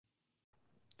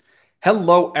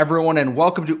Hello, everyone, and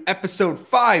welcome to episode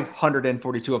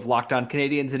 542 of Locked On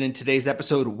Canadiens. And in today's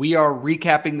episode, we are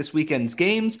recapping this weekend's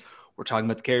games. We're talking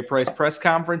about the Carey Price press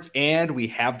conference, and we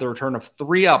have the return of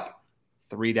 3 Up,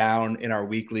 3 Down in our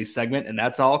weekly segment. And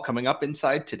that's all coming up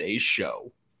inside today's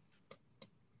show.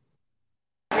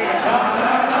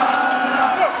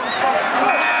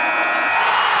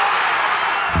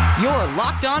 You're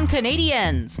Locked On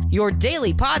Canadiens, your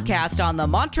daily podcast on the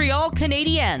Montreal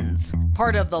Canadiens.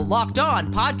 Part of the Locked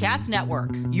On Podcast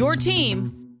Network, your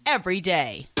team every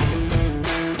day.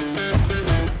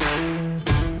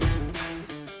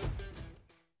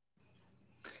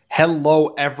 Hello,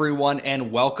 everyone, and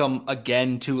welcome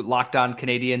again to Locked On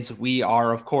Canadiens. We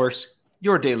are, of course,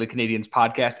 your daily Canadiens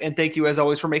podcast, and thank you, as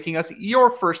always, for making us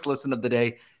your first listen of the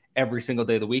day every single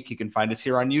day of the week. You can find us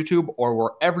here on YouTube or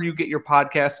wherever you get your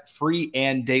podcasts, free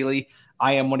and daily.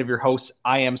 I am one of your hosts.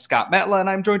 I am Scott Matla, and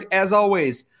I'm joined, as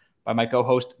always, by my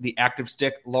co-host, the Active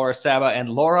Stick, Laura Saba. And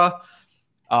Laura,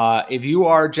 if you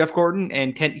are Jeff Gordon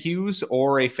and Kent Hughes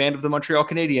or a fan of the Montreal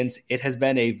Canadiens, it has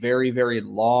been a very, very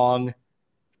long,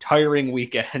 tiring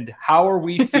weekend. How are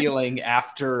we feeling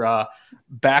after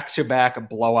back-to-back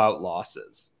blowout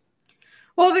losses?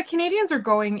 Well, the Canadiens are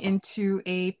going into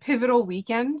a pivotal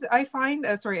weekend, I find.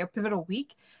 A pivotal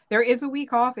week. There is a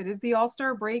week off. It is the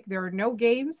All-Star break. There are no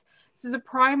games. This is a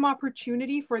prime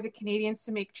opportunity for the Canadiens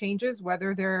to make changes,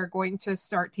 whether they're going to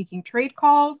start taking trade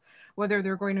calls, whether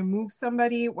they're going to move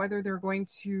somebody, whether they're going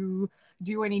to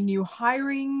do any new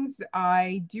hirings.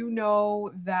 I do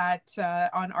know that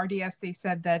on RDS they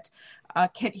said that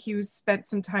Kent Hughes spent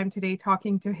some time today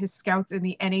talking to his scouts in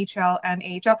the NHL and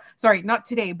AHL. Sorry, not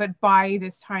today, but by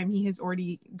this time he has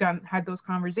already had those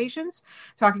conversations,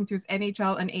 talking to his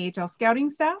NHL and AHL scouting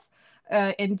staff.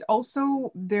 And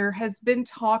also there has been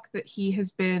talk that he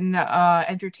has been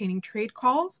entertaining trade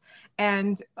calls.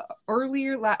 And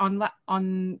earlier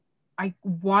on I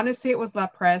want to say it was La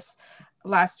Presse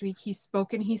last week, he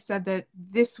spoke and he said that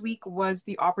this week was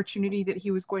the opportunity that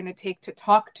he was going to take to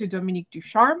talk to Dominique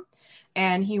Ducharme,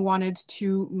 and he wanted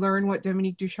to learn what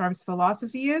Dominique Ducharme's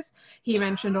philosophy is. He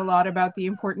mentioned a lot about the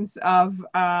importance of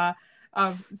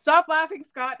stop laughing,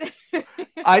 Scott.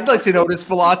 I'd like to know what his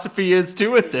philosophy is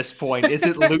too at this point. Is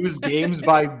it lose games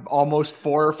by almost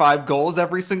 4 or 5 goals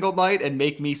every single night and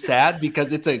make me sad?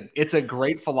 Because it's a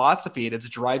great philosophy and it's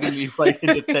driving me right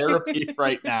into therapy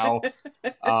right now.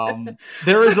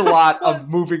 There is a lot of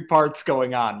moving parts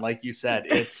going on. Like you said,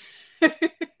 it's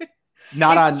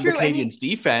not on the Canadiens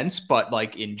defense, but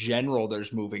like in general,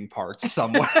 there's moving parts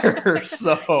somewhere.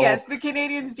 So yes, the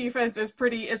Canadiens defense is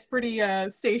pretty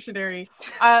stationary.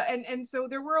 And so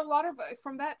there were a lot of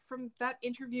from that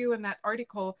interview and that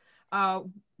article,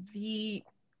 the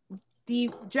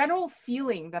general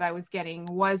feeling that I was getting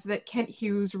was that Kent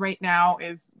Hughes right now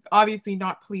is obviously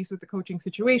not pleased with the coaching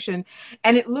situation.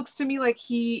 And it looks to me like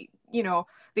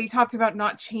they talked about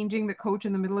not changing the coach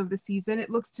in the middle of the season. It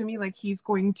looks to me like he's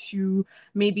going to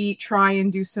maybe try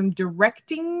and do some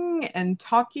directing and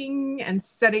talking and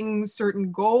setting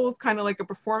certain goals, kind of like a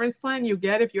performance plan you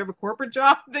get if you have a corporate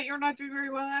job that you're not doing very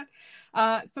well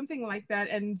at, something like that.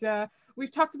 And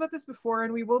we've talked about this before,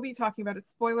 and we will be talking about it.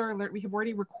 Spoiler alert, we have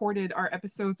already recorded our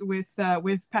episodes with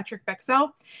Patrick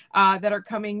Bexell that are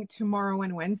coming tomorrow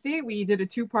and Wednesday. We did a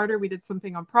 2-parter. We did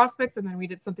something on prospects, and then we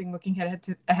did something looking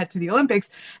ahead to the Olympics.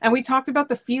 And we talked about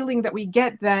the feeling that we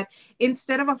get that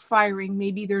instead of a firing,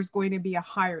 maybe there's going to be a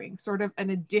hiring, sort of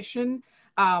an addition.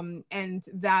 And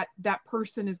that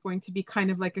person is going to be kind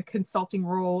of like a consulting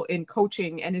role in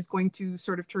coaching and is going to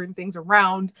sort of turn things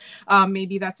around.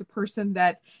 Maybe that's a person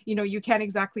that, you can't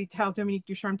exactly tell Dominique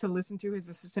Ducharme to listen to his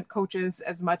assistant coaches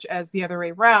as much as the other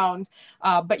way around.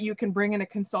 But you can bring in a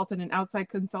consultant, an outside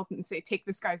consultant, and say, take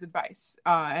this guy's advice.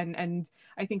 And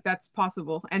I think that's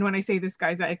possible. And when I say this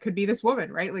guy's, it could be this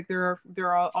woman, right? Like there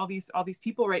are all these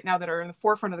people right now that are in the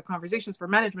forefront of the conversations for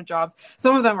management jobs.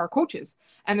 Some of them are coaches,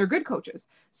 and they're good coaches.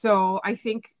 So I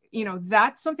think,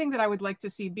 that's something that I would like to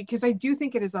see, because I do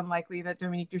think it is unlikely that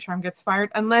Dominique Ducharme gets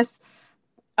fired unless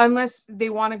they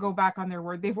want to go back on their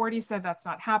word. They've already said that's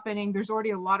not happening. There's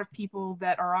already a lot of people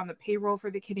that are on the payroll for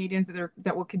the Canadiens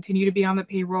that will continue to be on the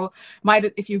payroll.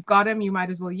 If you've got him, you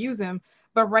might as well use him.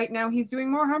 But right now he's doing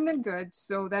more harm than good.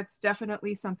 So that's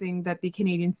definitely something that the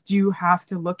Canadiens do have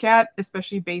to look at,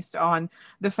 especially based on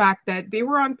the fact that they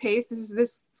were on pace.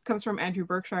 This comes from Andrew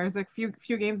Berkshire. It's like a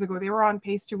few games ago, they were on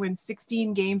pace to win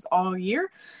 16 games all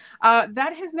year.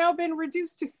 That has now been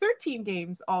reduced to 13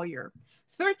 games all year.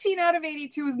 13 out of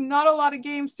 82 is not a lot of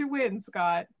games to win,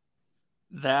 Scott.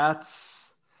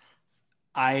 That's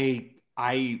I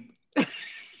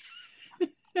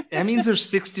That means there's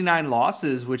 69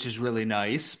 losses, which is really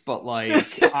nice. But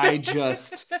like,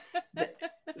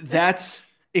 that's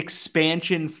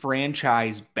expansion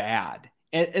franchise bad.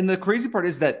 And the crazy part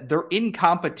is that they're in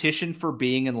competition for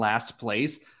being in last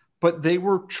place, but they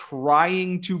were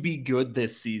trying to be good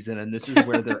this season, and this is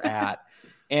where they're at.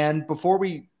 And before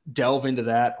we delve into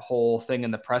that whole thing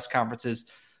in the press conferences,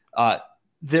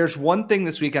 there's one thing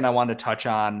this weekend I want to touch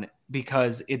on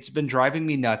because it's been driving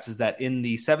me nuts, is that in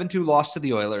the 7-2 loss to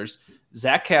the Oilers,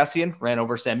 Zach Kassian ran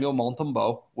over Samuel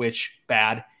Montembeault, which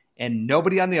bad. And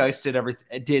nobody on the ice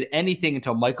did anything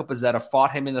until Michael Pezzetta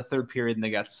fought him in the third period, and they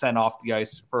got sent off the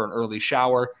ice for an early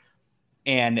shower.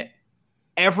 And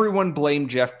everyone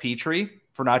blamed Jeff Petrie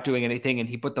for not doing anything, and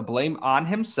he put the blame on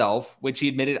himself, which he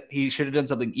admitted he should have done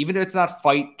something. Even if it's not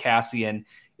fight Kassian,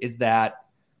 is that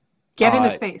get in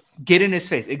his face. Get in his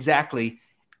face, exactly.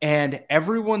 And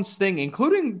everyone's thing,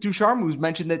 including Ducharme, who's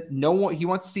mentioned that he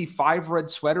wants to see 5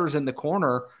 red sweaters in the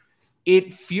corner.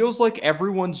 It feels like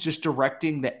everyone's just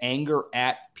directing the anger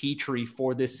at Petrie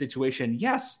for this situation.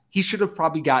 Yes, he should have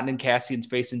probably gotten in Kassian's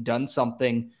face and done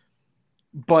something.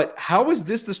 But how is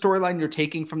this the storyline you're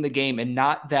taking from the game, and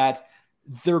not that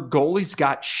their goalies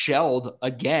got shelled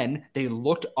again? They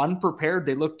looked unprepared.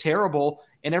 They looked terrible.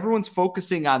 And everyone's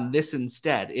focusing on this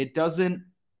instead. It doesn't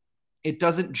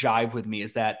jive with me,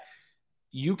 is that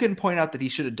you can point out that he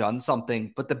should have done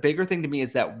something. But the bigger thing to me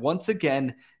is that once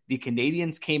again, the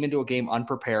Canadiens came into a game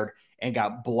unprepared and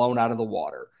got blown out of the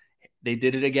water. They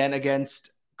did it again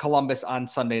against Columbus on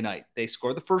Sunday night. They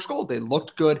scored the first goal. They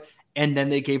looked good. And then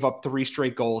they gave up 3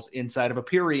 straight goals inside of a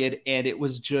period. And it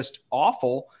was just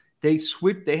awful. They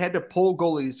had to pull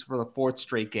goalies for the 4th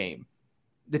straight game.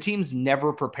 The team's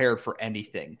never prepared for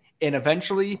anything. And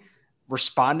eventually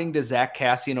responding to Zach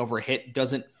Kassian over a hit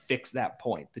doesn't fix that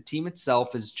point. The team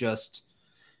itself is just,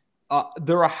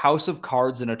 they're a house of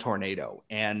cards in a tornado,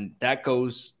 and that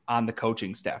goes on the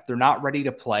coaching staff. They're not ready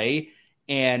to play,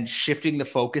 and shifting the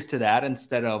focus to that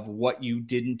instead of what you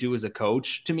didn't do as a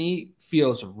coach, to me,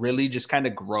 feels really just kind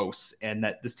of gross, and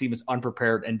that this team is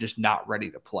unprepared and just not ready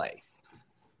to play.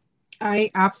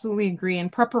 I absolutely agree.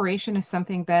 And preparation is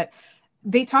something that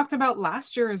they talked about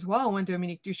last year as well when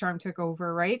Dominique Ducharme took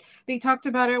over, right? They talked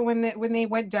about it when they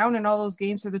went down in all those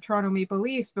games to the Toronto Maple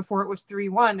Leafs before it was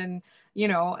 3-1. And,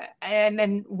 and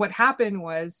then what happened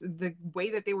was the way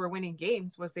that they were winning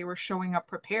games was they were showing up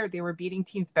prepared. They were beating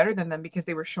teams better than them because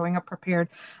they were showing up prepared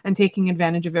and taking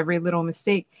advantage of every little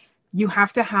mistake. You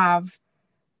have to have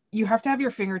your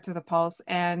finger to the pulse,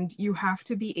 and you have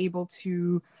to be able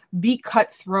to be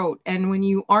cutthroat. And when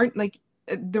you aren't, like,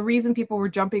 the reason people were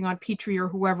jumping on Petrie or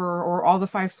whoever, or all the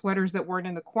 5 sweaters that weren't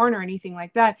in the corner or anything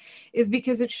like that, is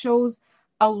because it shows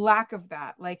a lack of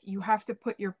that. Like, you have to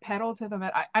put your pedal to the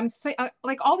metal. I'm saying,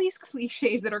 like, all these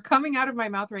cliches that are coming out of my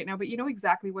mouth right now, but you know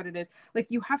exactly what it is. Like,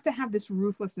 you have to have this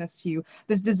ruthlessness to you.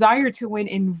 This desire to win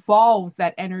involves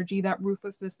that energy, that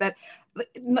ruthlessness, that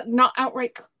not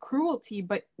outright cruelty,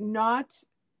 but not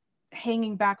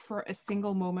hanging back for a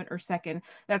single moment or second.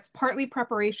 That's partly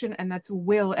preparation, and that's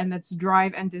will, and that's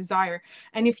drive and desire.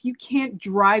 And if you can't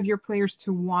drive your players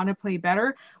to want to play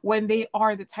better when they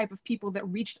are the type of people that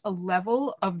reached a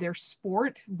level of their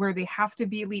sport where they have to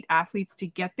be elite athletes to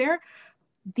get there,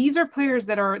 these are players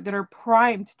that are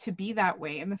primed to be that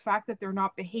way. And the fact that they're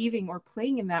not behaving or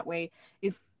playing in that way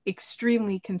is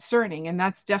extremely concerning. And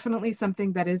that's definitely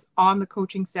something that is on the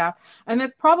coaching staff. And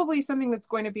that's probably something that's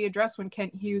going to be addressed when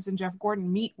Kent Hughes and Jeff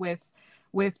Gordon meet with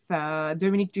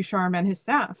Dominique Ducharme and his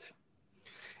staff.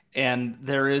 And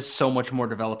there is so much more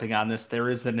developing on this. There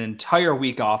is an entire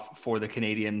week off for the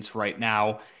Canadiens right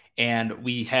now. And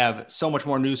we have so much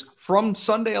more news from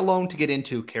Sunday alone to get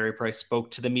into. Carey Price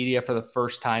spoke to the media for the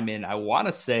first time in, I want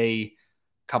to say,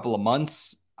 a couple of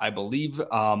months, I believe.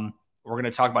 We're going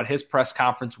to talk about his press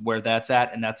conference, where that's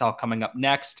at, and that's all coming up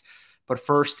next. But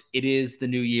first, it is the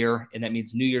new year, and that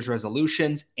means New Year's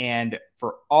resolutions. And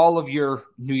for all of your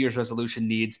New Year's resolution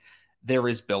needs, there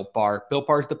is Built Bar. Built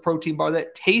Bar is the protein bar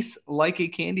that tastes like a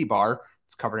candy bar.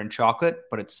 It's covered in chocolate,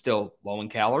 but it's still low in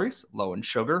calories, low in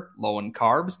sugar, low in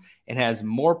carbs, and has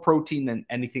more protein than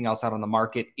anything else out on the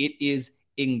market. It is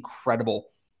incredible.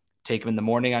 Take them in the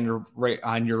morning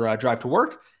on your drive to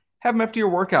work. Have them after your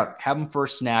workout. Have them for a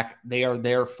snack. They are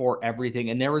there for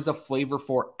everything. And there is a flavor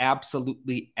for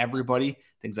absolutely everybody.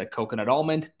 Things like coconut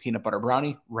almond, peanut butter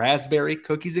brownie, raspberry,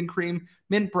 cookies and cream,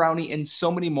 mint brownie, and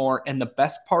so many more. And the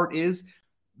best part is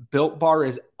Built Bar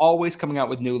is always coming out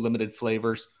with new limited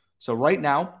flavors. So right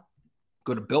now,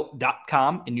 go to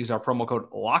Built.com and use our promo code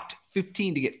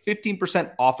LOCKED15 to get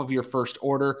 15% off of your first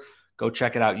order. Go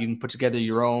check it out. You can put together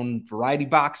your own variety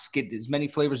box, get as many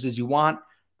flavors as you want.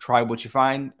 Try what you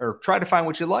find, or try to find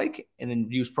what you like, and then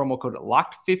use promo code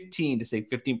LOCKED15 to save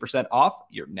 15% off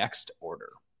your next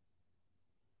order.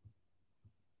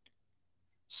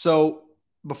 So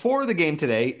before the game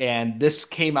today, and this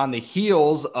came on the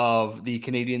heels of the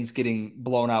Canadiens getting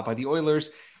blown out by the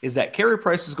Oilers, is that Carey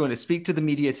Price was going to speak to the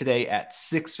media today at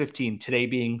 6:15, today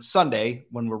being Sunday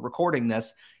when we're recording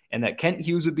this, and that Kent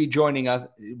Hughes would be joining us.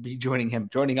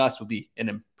 Joining us would be an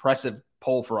impressive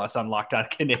poll for us on Locked On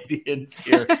Canadiens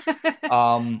here.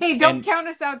 Hey, don't count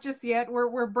us out just yet.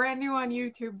 We're brand new on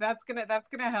YouTube. That's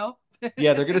gonna help.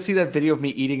 Yeah, they're gonna see that video of me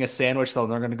eating a sandwich, though,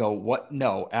 and they're gonna go, "What?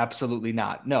 No, absolutely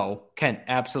not. No, Kent,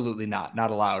 absolutely not. Not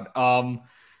allowed."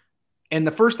 And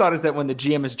the first thought is that when the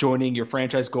GM is joining your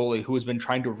franchise goalie, who has been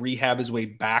trying to rehab his way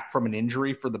back from an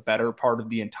injury for the better part of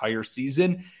the entire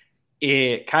season,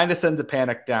 it kind of sends a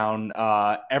panic down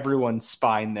everyone's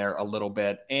spine there a little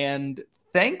bit. And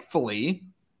thankfully,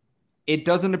 it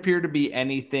doesn't appear to be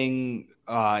anything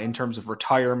in terms of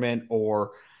retirement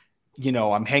or,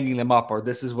 I'm hanging them up or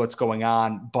this is what's going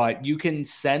on. But you can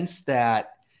sense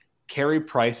that Carey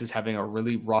Price is having a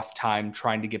really rough time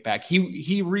trying to get back.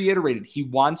 He reiterated he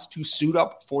wants to suit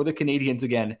up for the Canadiens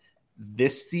again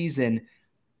this season.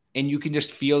 And you can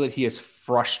just feel that he is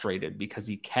frustrated because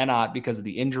he cannot, because of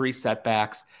the injury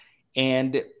setbacks.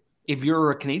 And if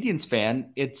you're a Canadiens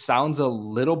fan, it sounds a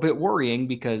little bit worrying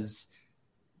because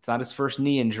it's not his first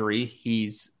knee injury.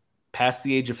 He's past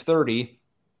the age of 30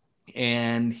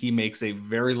 and he makes a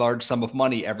very large sum of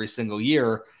money every single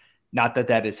year. Not that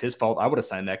that is his fault. I would have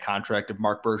signed that contract if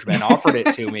Marc Bergevin offered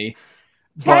it to me.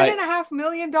 $10.5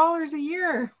 million a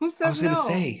year. Who says no? I was going to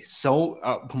say,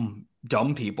 so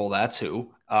dumb people, that's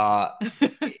who.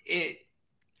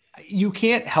 You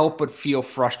can't help but feel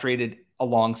frustrated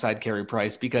alongside Carey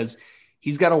Price because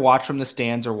he's got to watch from the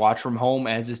stands or watch from home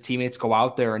as his teammates go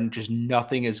out there and just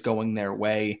nothing is going their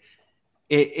way.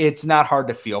 It's not hard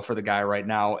to feel for the guy right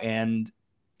now. And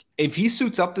if he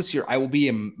suits up this year, I will be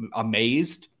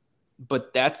amazed.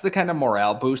 But that's the kind of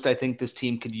morale boost I think this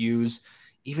team could use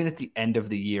even at the end of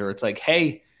the year. It's like,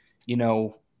 hey,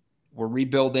 we're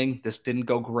rebuilding. This didn't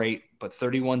go great, but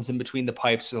 31's in between the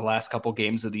pipes for the last couple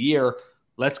games of the year.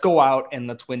 Let's go out and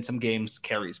let's win some games.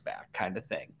 Carey's back kind of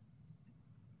thing.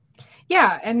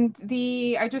 Yeah, and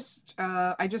I just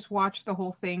watched the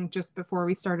whole thing just before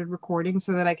we started recording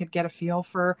so that I could get a feel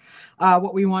for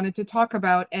what we wanted to talk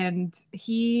about. And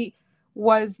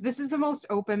this is the most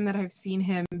open that I've seen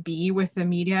him be with the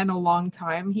media in a long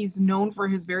time. He's known for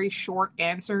his very short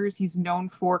answers. He's known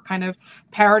for kind of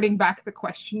parroting back the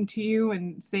question to you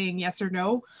and saying yes or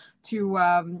no to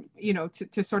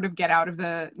sort of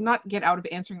not get out of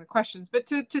answering the questions, but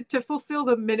to fulfill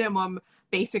the minimum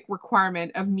basic requirement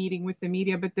of meeting with the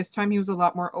media. But this time he was a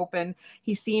lot more open.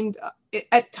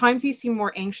 At times he seemed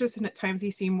more anxious and at times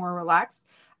he seemed more relaxed.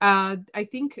 I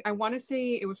want to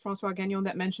say it was François Gagnon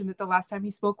that mentioned that the last time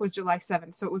he spoke was July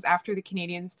 7th. So it was after the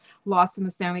Canadiens lost in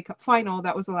the Stanley Cup final.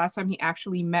 That was the last time he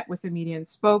actually met with the media and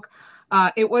spoke.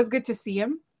 It was good to see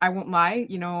him. I won't lie.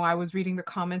 I was reading the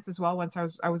comments as well. Once I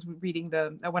was reading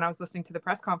when I was listening to the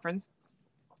press conference,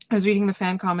 I was reading the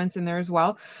fan comments in there as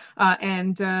well.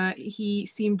 And he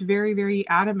seemed very, very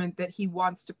adamant that he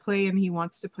wants to play and he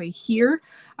wants to play here.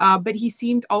 But he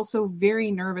seemed also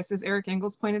very nervous. As Eric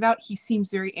Engels pointed out, he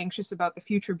seems very anxious about the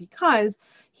future because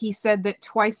he said that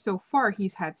twice so far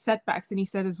he's had setbacks. And he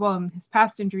said as well in his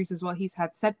past injuries as well, he's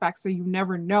had setbacks. So you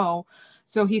never know.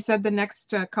 So he said the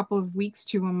next couple of weeks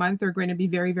to a month are going to be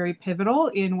very, very pivotal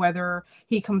in whether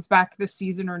he comes back this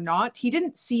season or not. He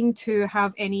didn't seem to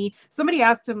have somebody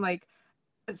asked him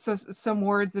some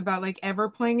words about ever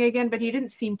playing again, but he didn't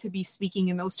seem to be speaking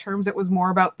in those terms. It was more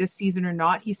about this season or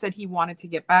not. He said he wanted to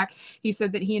get back. He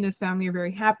said that he and his family are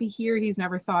very happy here. He's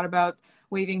never thought about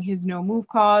waiving his no move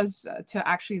clause to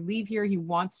actually leave here. He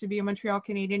wants to be a Montreal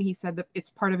Canadian. He said that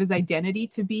it's part of his identity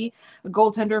to be a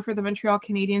goaltender for the Montreal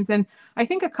Canadiens. And I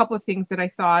think a couple of things that I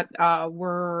thought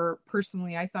were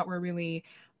really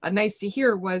nice to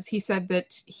hear was he said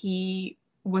that he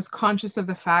was conscious of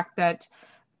the fact that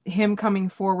him coming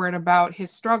forward about his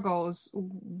struggles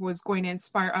was going to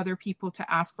inspire other people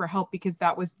to ask for help, because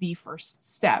that was the first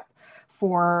step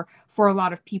for a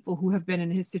lot of people who have been in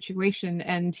his situation.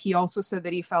 And he also said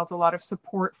that he felt a lot of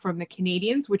support from the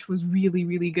Canadiens, which was really,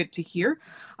 really good to hear.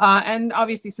 And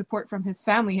obviously support from his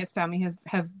family. His family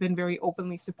have been very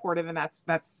openly supportive, and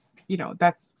that's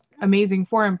amazing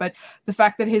for him. But the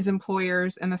fact that his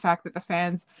employers and the fact that the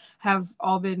fans have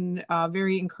all been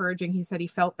very encouraging, he said he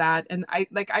felt that. And I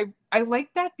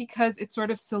like that because it sort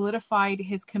of solidified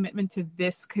his commitment to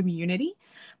this community,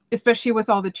 especially with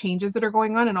all the changes that are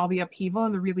going on and all the upheaval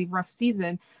and the really rough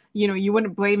season. you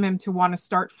wouldn't blame him to want to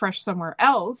start fresh somewhere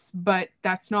else, but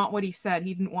that's not what he said.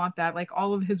 He didn't want that. Like,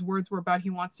 all of his words were about he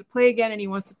wants to play again and he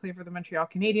wants to play for the Montreal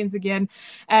Canadiens again.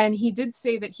 And he did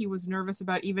say that he was nervous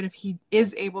about, even if he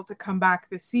is able to come back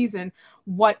this season,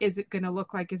 what is it going to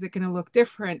look like? Is it going to look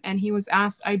different? And he was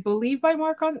asked, I believe by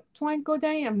Marc-Antoine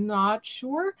Gaudin, I'm not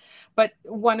sure, but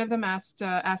one of them asked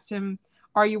him,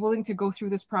 are you willing to go through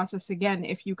this process again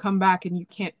if you come back and you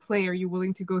can't play? Are you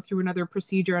willing to go through another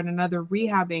procedure and another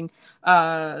rehabbing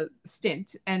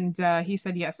stint? And he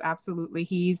said, yes, absolutely.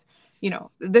 He's,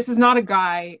 this is not a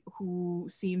guy who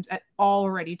seems at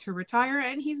all ready to retire,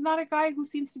 and he's not a guy who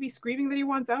seems to be screaming that he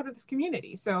wants out of this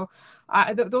community. So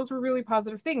those were really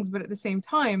positive things. But at the same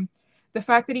time, the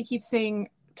fact that he keeps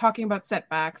talking about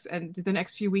setbacks and the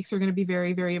next few weeks are going to be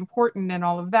very, very important and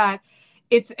all of that,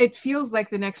 it feels like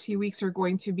the next few weeks are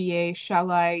going to be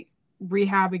shall I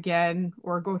rehab again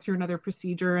or go through another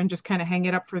procedure and just kind of hang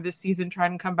it up for this season, try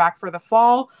and come back for the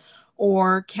fall,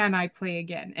 or can I play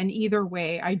again? And either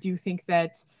way, I do think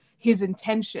that his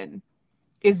intention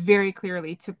is very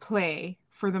clearly to play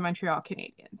for the Montreal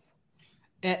Canadiens.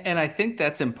 And I think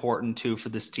that's important too for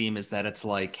this team, is that it's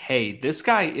like, hey, this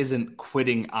guy isn't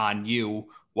quitting on you.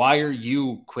 Why are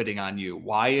you quitting on you?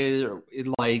 Why is it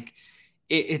like...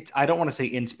 I don't want to say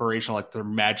inspirational, like they're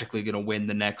magically going to win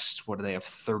the next, what do they have,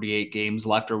 38 games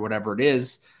left or whatever it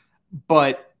is.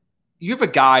 But you have a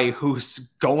guy who's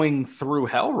going through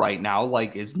hell right now.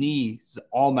 Like, his knee's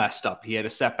all messed up. He had a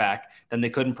setback, then they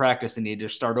couldn't practice and he had to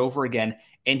start over again.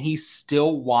 And he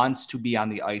still wants to be on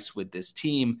the ice with this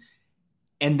team.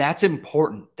 And that's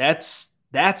important. That's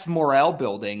morale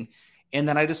building. And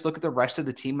then I just look at the rest of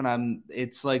the team and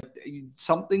it's like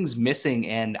something's missing.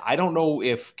 And I don't know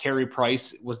if Carey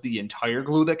Price was the entire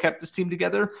glue that kept this team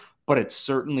together, but it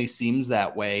certainly seems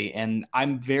that way. And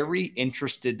I'm very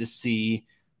interested to see,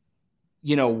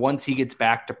 once he gets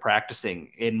back to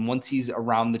practicing and once he's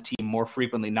around the team more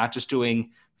frequently, not just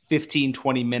doing 15,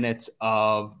 20 minutes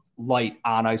of light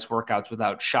on ice workouts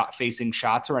without facing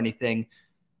shots or anything,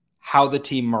 how the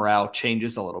team morale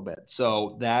changes a little bit.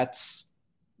 So that's,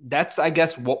 I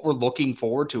guess, what we're looking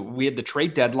forward to. We had the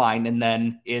trade deadline, and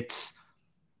then it's,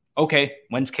 okay,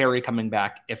 when's Carey coming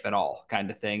back, if at all, kind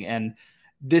of thing. And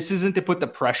this isn't to put the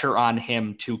pressure on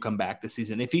him to come back this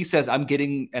season. If he says, I'm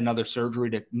getting another surgery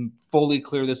to fully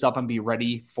clear this up and be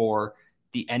ready for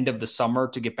the end of the summer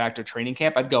to get back to training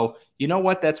camp, I'd go, you know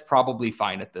what, that's probably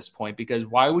fine at this point, because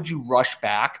why would you rush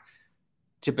back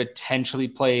to potentially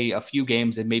play a few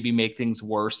games and maybe make things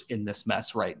worse in this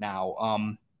mess right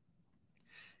now?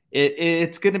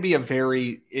 It's going to be a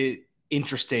very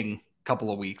interesting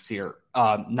couple of weeks here.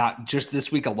 Not just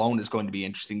this week alone is going to be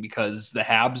interesting because the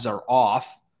Habs are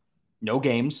off. No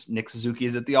games. Nick Suzuki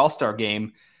is at the All-Star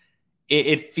game.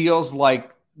 It feels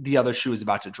like the other shoe is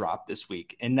about to drop this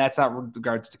week. And that's not with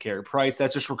regards to Carey Price.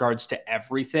 That's just regards to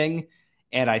everything.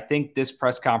 And I think this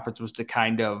press conference was to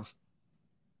kind of,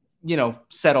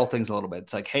 settle things a little bit.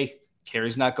 It's like, hey,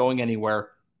 Carey's not going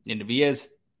anywhere. And if he is,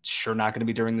 sure not going to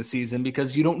be during the season,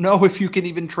 because you don't know if you can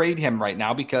even trade him right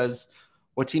now, because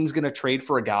what team's going to trade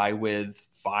for a guy with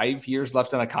 5 years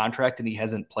left on a contract and he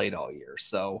hasn't played all year?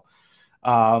 So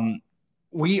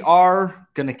we are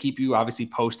going to keep you obviously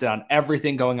posted on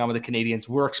everything going on with the Canadiens.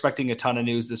 We're expecting a ton of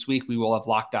news this week. We will have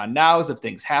Locked On Nows if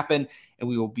things happen, and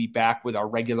we will be back with our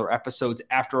regular episodes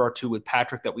after our 2 with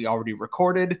Patrick that we already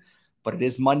recorded. But it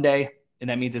is Monday, and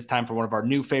that means it's time for one of our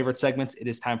new favorite segments. It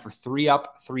is time for 3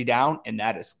 Up, 3 Down, and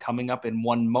that is coming up in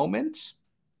one moment.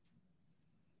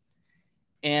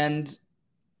 And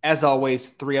as always,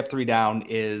 3 Up, 3 Down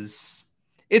it's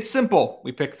simple.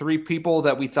 We pick 3 people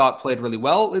that we thought played really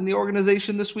well in the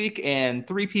organization this week, and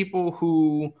 3 people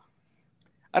who,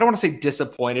 I don't want to say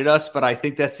disappointed us, but I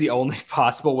think that's the only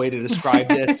possible way to describe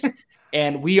this.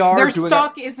 And we are their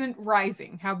stock isn't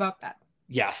rising. How about that?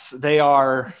 Yes, they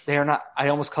are. They are not. I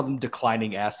almost call them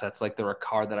declining assets, like they're a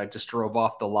car that I just drove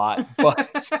off the lot.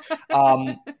 But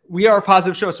we are a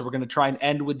positive show, so we're going to try and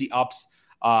end with the ups.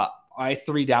 I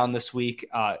 3 down this week.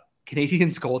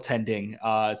 Canadiens goaltending.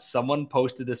 Someone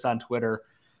posted this on Twitter.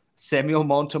 Samuel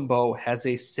Montembeault has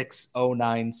a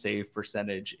 .609 save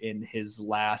percentage in his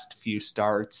last few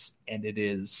starts, and it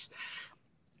is.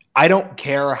 I don't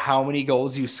care how many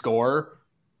goals you score.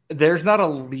 There's not a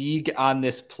league on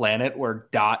this planet where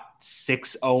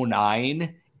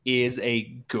 .609 is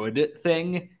a good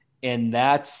thing. And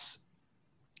that's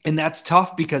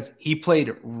tough because he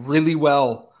played really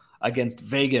well against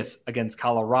Vegas, against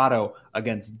Colorado,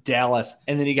 against Dallas.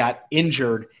 And then he got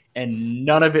injured and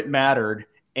none of it mattered.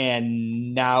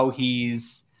 And now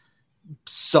he's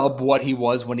sub what he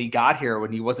was when he got here,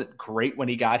 when he wasn't great when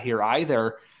he got here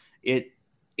either.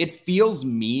 it feels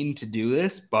mean to do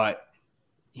this, but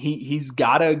he's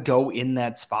got to go in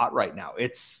that spot right now.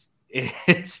 It's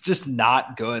just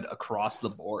not good across the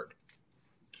board.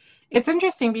 It's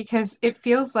interesting because it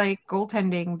feels like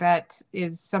goaltending that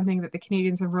is something that the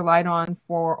Canadians have relied on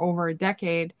for over a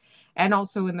decade, and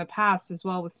also in the past as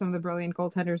well with some of the brilliant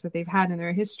goaltenders that they've had in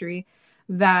their history,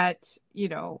 that, you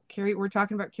know, we're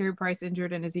talking about Carey Price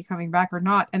injured and is he coming back or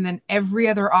not? And then every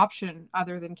other option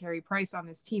other than Carey Price on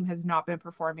this team has not been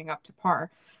performing up to par.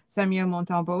 Samuel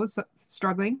Montembeault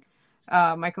struggling.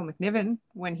 Michael McNiven,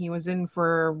 when he was in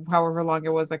for however long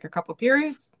it was, like a couple of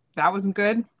periods, that wasn't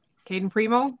good. Caden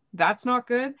Primo, that's not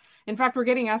good. In fact, we're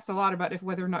getting asked a lot about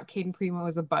whether or not Caden Primo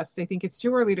is a bust. I think it's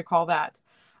too early to call that.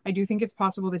 I do think it's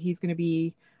possible that he's going to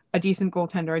be a decent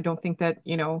goaltender. I don't think that,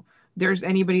 you know, there's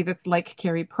anybody that's like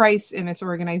Carey Price in this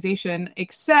organization,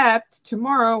 except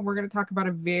tomorrow we're going to talk about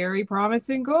a very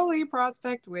promising goalie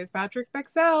prospect with Patrick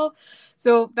Bexell.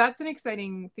 So that's an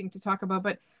exciting thing to talk about.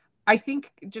 But I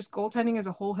think just goaltending as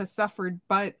a whole has suffered.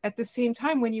 But at the same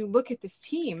time, when you look at this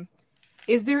team,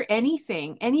 is there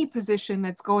any position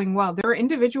that's going well? There are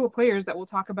individual players that we'll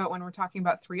talk about when we're talking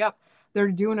about 3-up. They're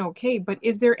doing okay, but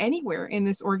is there anywhere in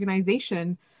this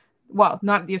organization, well,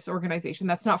 not this organization,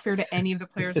 that's not fair to any of the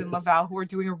players in Laval who are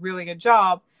doing a really good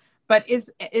job, but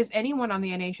is anyone on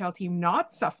the NHL team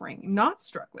not suffering, not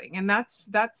struggling? And that's,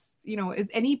 you know, is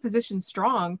any position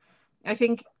strong? I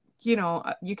think, you know,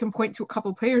 you can point to a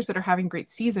couple players that are having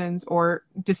great seasons or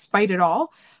despite it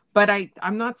all, but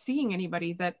I'm not seeing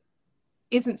anybody that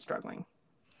isn't struggling.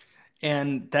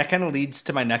 And that kind of leads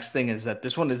to my next thing, is that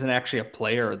this one isn't actually a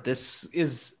player. This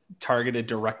is targeted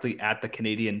directly at the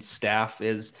Canadian staff.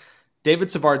 Is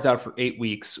David Savard's out for 8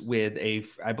 weeks with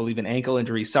I believe an ankle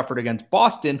injury suffered against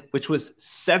Boston, which was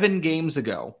 7 games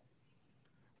ago.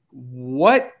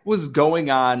 What was going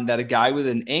on that a guy with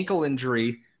an ankle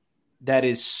injury that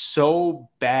is so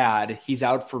bad, he's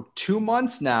out for 2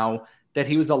 months now, that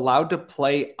he was allowed to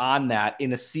play on that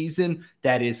in a season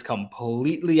that is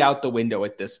completely out the window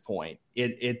at this point?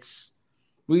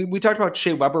 We talked about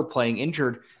Shea Weber playing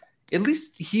injured. At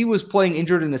least he was playing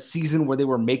injured in a season where they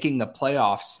were making the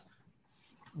playoffs.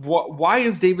 Why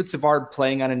is David Savard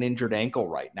playing on an injured ankle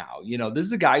right now? You know, this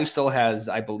is a guy who still has,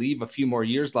 I believe, a few more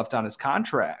years left on his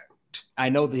contract. I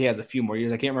know that he has a few more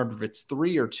years. I can't remember if it's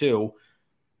 3 or 2.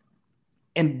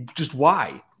 And just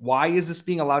why? Why is this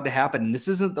being allowed to happen? And this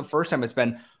isn't the first time it's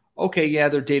been, okay, yeah,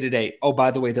 they're day-to-day. Oh,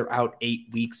 by the way, they're out 8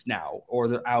 weeks now, or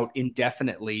they're out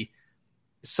indefinitely.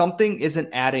 Something isn't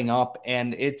adding up.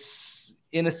 And it's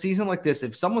in a season like this,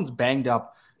 if someone's banged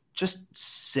up, just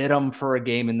sit them for a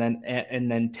game and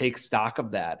then take stock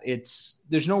of that.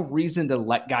 There's no reason to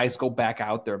let guys go back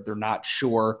out there if they're not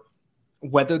sure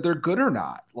whether they're good or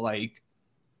not. Like,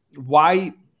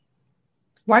 why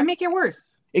make it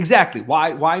worse? Exactly.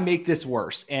 Why make this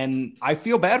worse? And I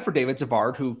feel bad for David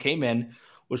Savard, who came in,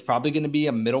 was probably going to be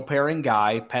a middle pairing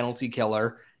guy, penalty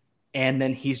killer, and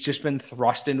then he's just been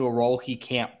thrust into a role he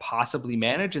can't possibly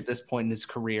manage at this point in his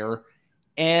career.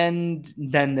 And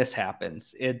then this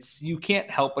happens. You can't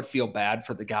help but feel bad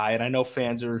for the guy. And I know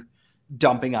fans are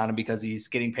dumping on him because he's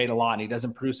getting paid a lot and he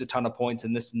doesn't produce a ton of points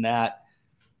and this and that.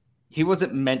 He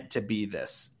wasn't meant to be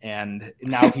this, and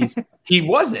now he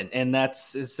wasn't, and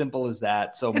that's as simple as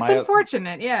that. So it's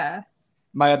unfortunate, yeah.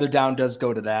 My other down does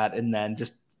go to that, and then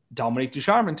just Dominique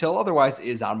Ducharme until otherwise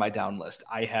is on my down list.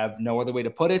 I have no other way to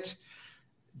put it.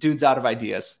 Dude's out of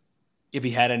ideas. If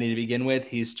he had any to begin with,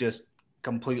 he's just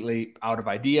completely out of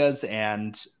ideas.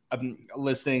 And I'm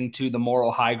listening to the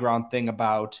moral high ground thing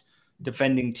about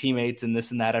defending teammates and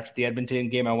this and that after the Edmonton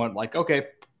game. I went like, okay,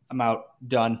 I'm out,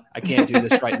 done. I can't do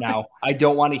this right now. I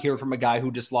don't want to hear from a guy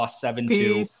who just lost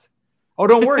 7-2. Oh,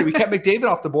 don't worry. We kept McDavid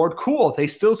off the board. Cool. They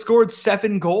still scored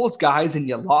 7 goals, guys, and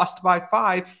you lost by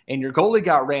 5, and your goalie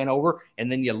got ran over, and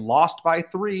then you lost by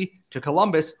 3 to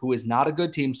Columbus, who is not a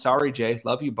good team. Sorry, Jay.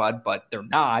 Love you, bud, but they're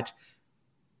not.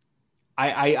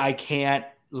 I can't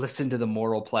listen to the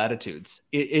moral platitudes.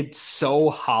 It's so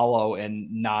hollow and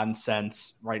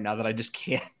nonsense right now that I just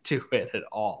can't do it at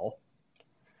all.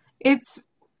 It's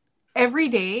every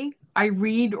day I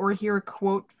read or hear a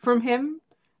quote from him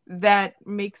that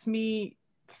makes me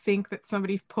think that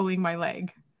somebody's pulling my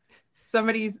leg.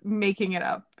 Somebody's making it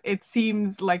up. It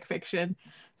seems like fiction.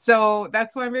 So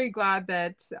that's why I'm very glad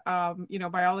that,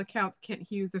 by all accounts, Kent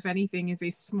Hughes, if anything, is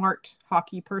a smart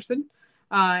hockey person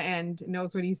and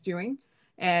knows what he's doing.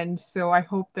 And so I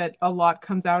hope that a lot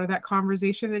comes out of that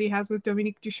conversation that he has with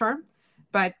Dominique Ducharme.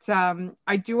 But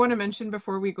I do want to mention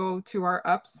before we go to our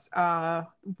ups,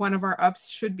 one of our ups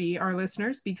should be our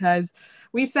listeners, because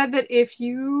we said that if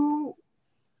you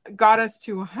got us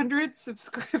to 100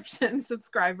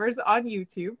 subscribers on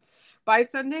YouTube by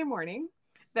Sunday morning,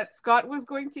 that Scott was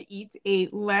going to eat a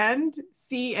land,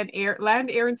 air,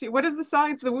 and sea. What is the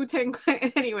song? It's the Wu-Tang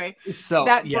Clan. Anyway, so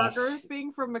that burger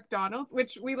thing from McDonald's,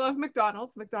 which we love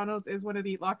McDonald's. McDonald's is one of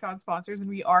the Locked On sponsors, and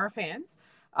we are fans.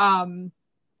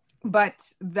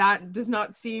 But that does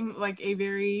not seem like a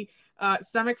very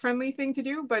stomach-friendly thing to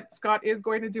do. But Scott is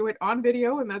going to do it on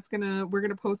video, and we're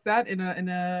gonna post that in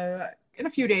a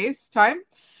few days' time.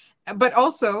 But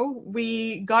also,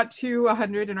 we got to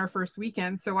 100 in our first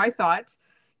weekend, so I thought,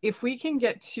 if we can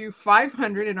get to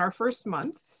 500 in our first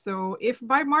month, so if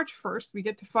by March 1st we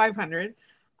get to 500,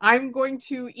 I'm going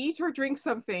to eat or drink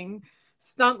something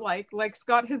stunt-like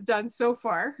Scott has done so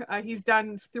far. He's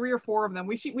done 3 or 4 of them.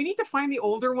 We need to find the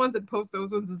older ones and post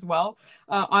those ones as well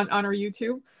on our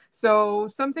YouTube. So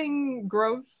something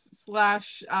gross /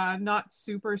 not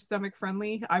super stomach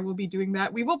friendly. I will be doing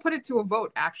that. We will put it to a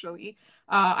vote, actually.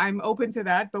 I'm open to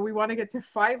that, but we want to get to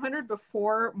 500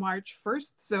 before March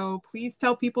 1st. So please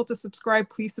tell people to subscribe.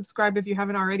 Please subscribe if you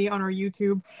haven't already on our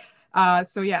YouTube.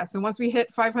 So once we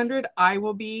hit 500, I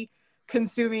will be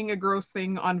consuming a gross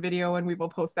thing on video, and we will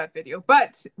post that video.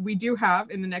 But we do have,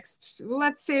 in the next,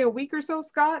 let's say, a week or so,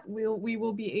 Scott, we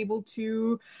will be able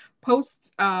to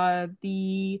post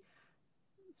the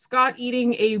Scott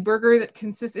eating a burger that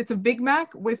consists, it's a Big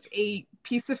Mac with a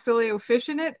piece of Filet-O-Fish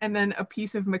in it and then a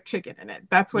piece of McChicken in it.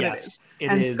 That's what it is.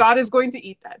 And Scott is going to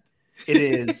eat that. It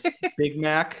is Big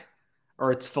Mac,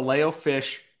 or it's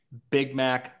Filet-O-Fish, Big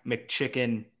Mac,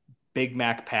 McChicken, Big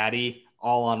Mac patty,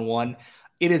 all on one.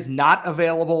 It is not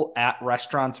available at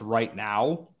restaurants right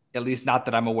now, at least not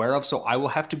that I'm aware of. So I will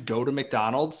have to go to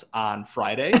McDonald's on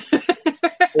Friday,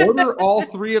 order all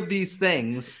 3 of these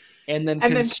things, and then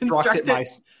construct it.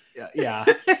 Yeah.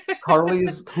 Carly,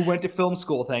 who went to film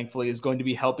school, thankfully, is going to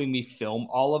be helping me film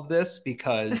all of this,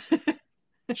 because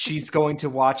she's going to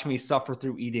watch me suffer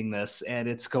through eating this, and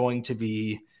it's going to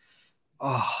be,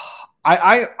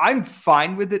 I'm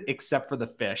fine with it except for the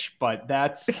fish, but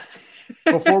that's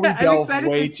before we delve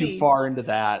way too far into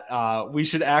that. We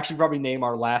should actually probably name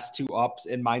our last 2 ups,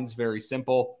 and mine's very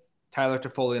simple. Tyler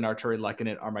Toffoli and Artturi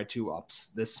Lehkonen are my 2 ups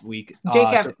this week.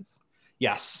 Jake Evans.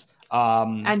 Yes.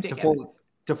 And Jake Evans.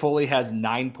 Toffoli has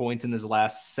 9 points in his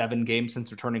last 7 games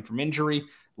since returning from injury.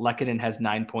 Lehkonen has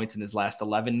 9 points in his last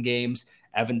 11 games.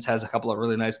 Evans has a couple of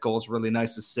really nice goals, really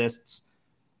nice assists.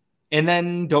 And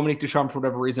then Dominique Ducharme, for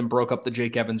whatever reason, broke up the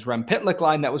Jake Evans Rem Pitlick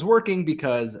line that was working,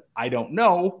 because I don't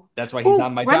know. That's why he's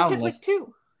on my down list. Rem Pitlick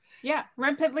too. Yeah,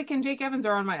 Rem Pitlick and Jake Evans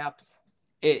are on my ups.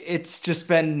 It's just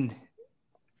been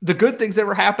the good things that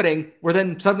were happening were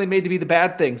then suddenly made to be the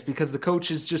bad things, because the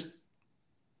coach is just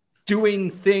doing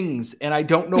things, and I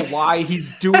don't know why he's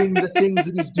doing the things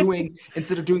that he's doing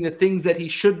instead of doing the things that he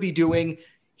should be doing.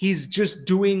 He's just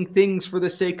doing things for the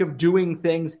sake of doing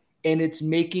things, and it's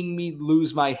making me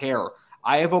lose my hair.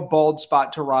 I have a bald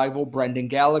spot to rival Brendan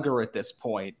Gallagher at this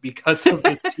point because of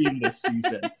this team this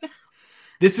season.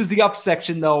 This is the up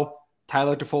section, though.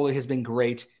 Tyler Toffoli has been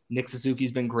great. Nick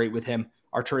Suzuki's been great with him.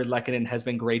 Artturi Lehkonen has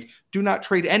been great. Do not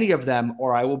trade any of them,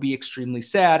 or I will be extremely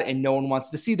sad, and no one wants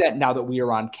to see that now that we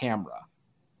are on camera.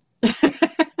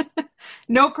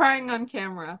 No crying on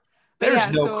camera. There's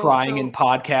no crying in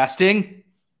podcasting.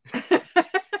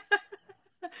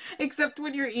 Except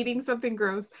when you're eating something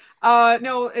gross.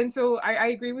 No, and so I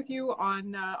agree with you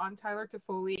on Tyler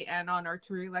Toffoli and on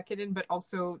Artturi Lehkonen, but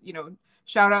also,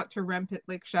 shout out to Rem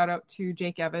Pitlick, shout out to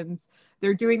Jake Evans.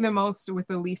 They're doing the most with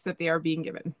the least that they are being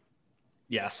given.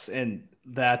 Yes, and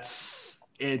that's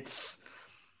the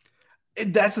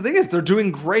thing, is they're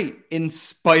doing great in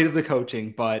spite of the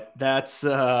coaching, but that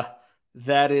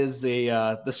is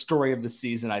the story of the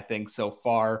season, I think, so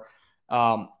far.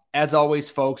 As always,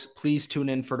 folks, please tune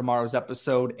in for tomorrow's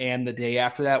episode and the day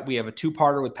after that. We have a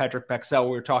 2-parter with Patrick Bexell.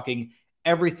 We're talking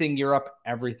everything Europe,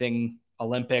 everything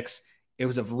Olympics. It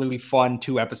was a really fun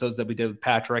 2 episodes that we did with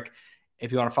Patrick.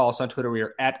 If you want to follow us on Twitter, we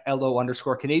are at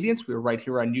LO_Canadians. We are right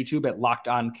here on YouTube at Locked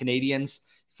On Canadians.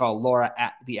 Follow Laura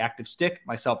at The Active Stick,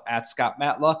 myself at Scott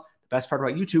Matla. The best part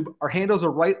about YouTube, our handles are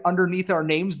right underneath our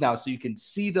names now, so you can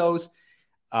see those.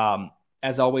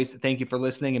 As always, thank you for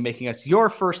listening and making us your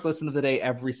first listen of the day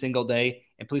every single day.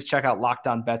 And please check out Locked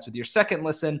On Bets with your second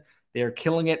listen. They are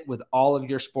killing it with all of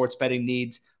your sports betting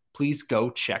needs. Please go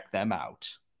check them out.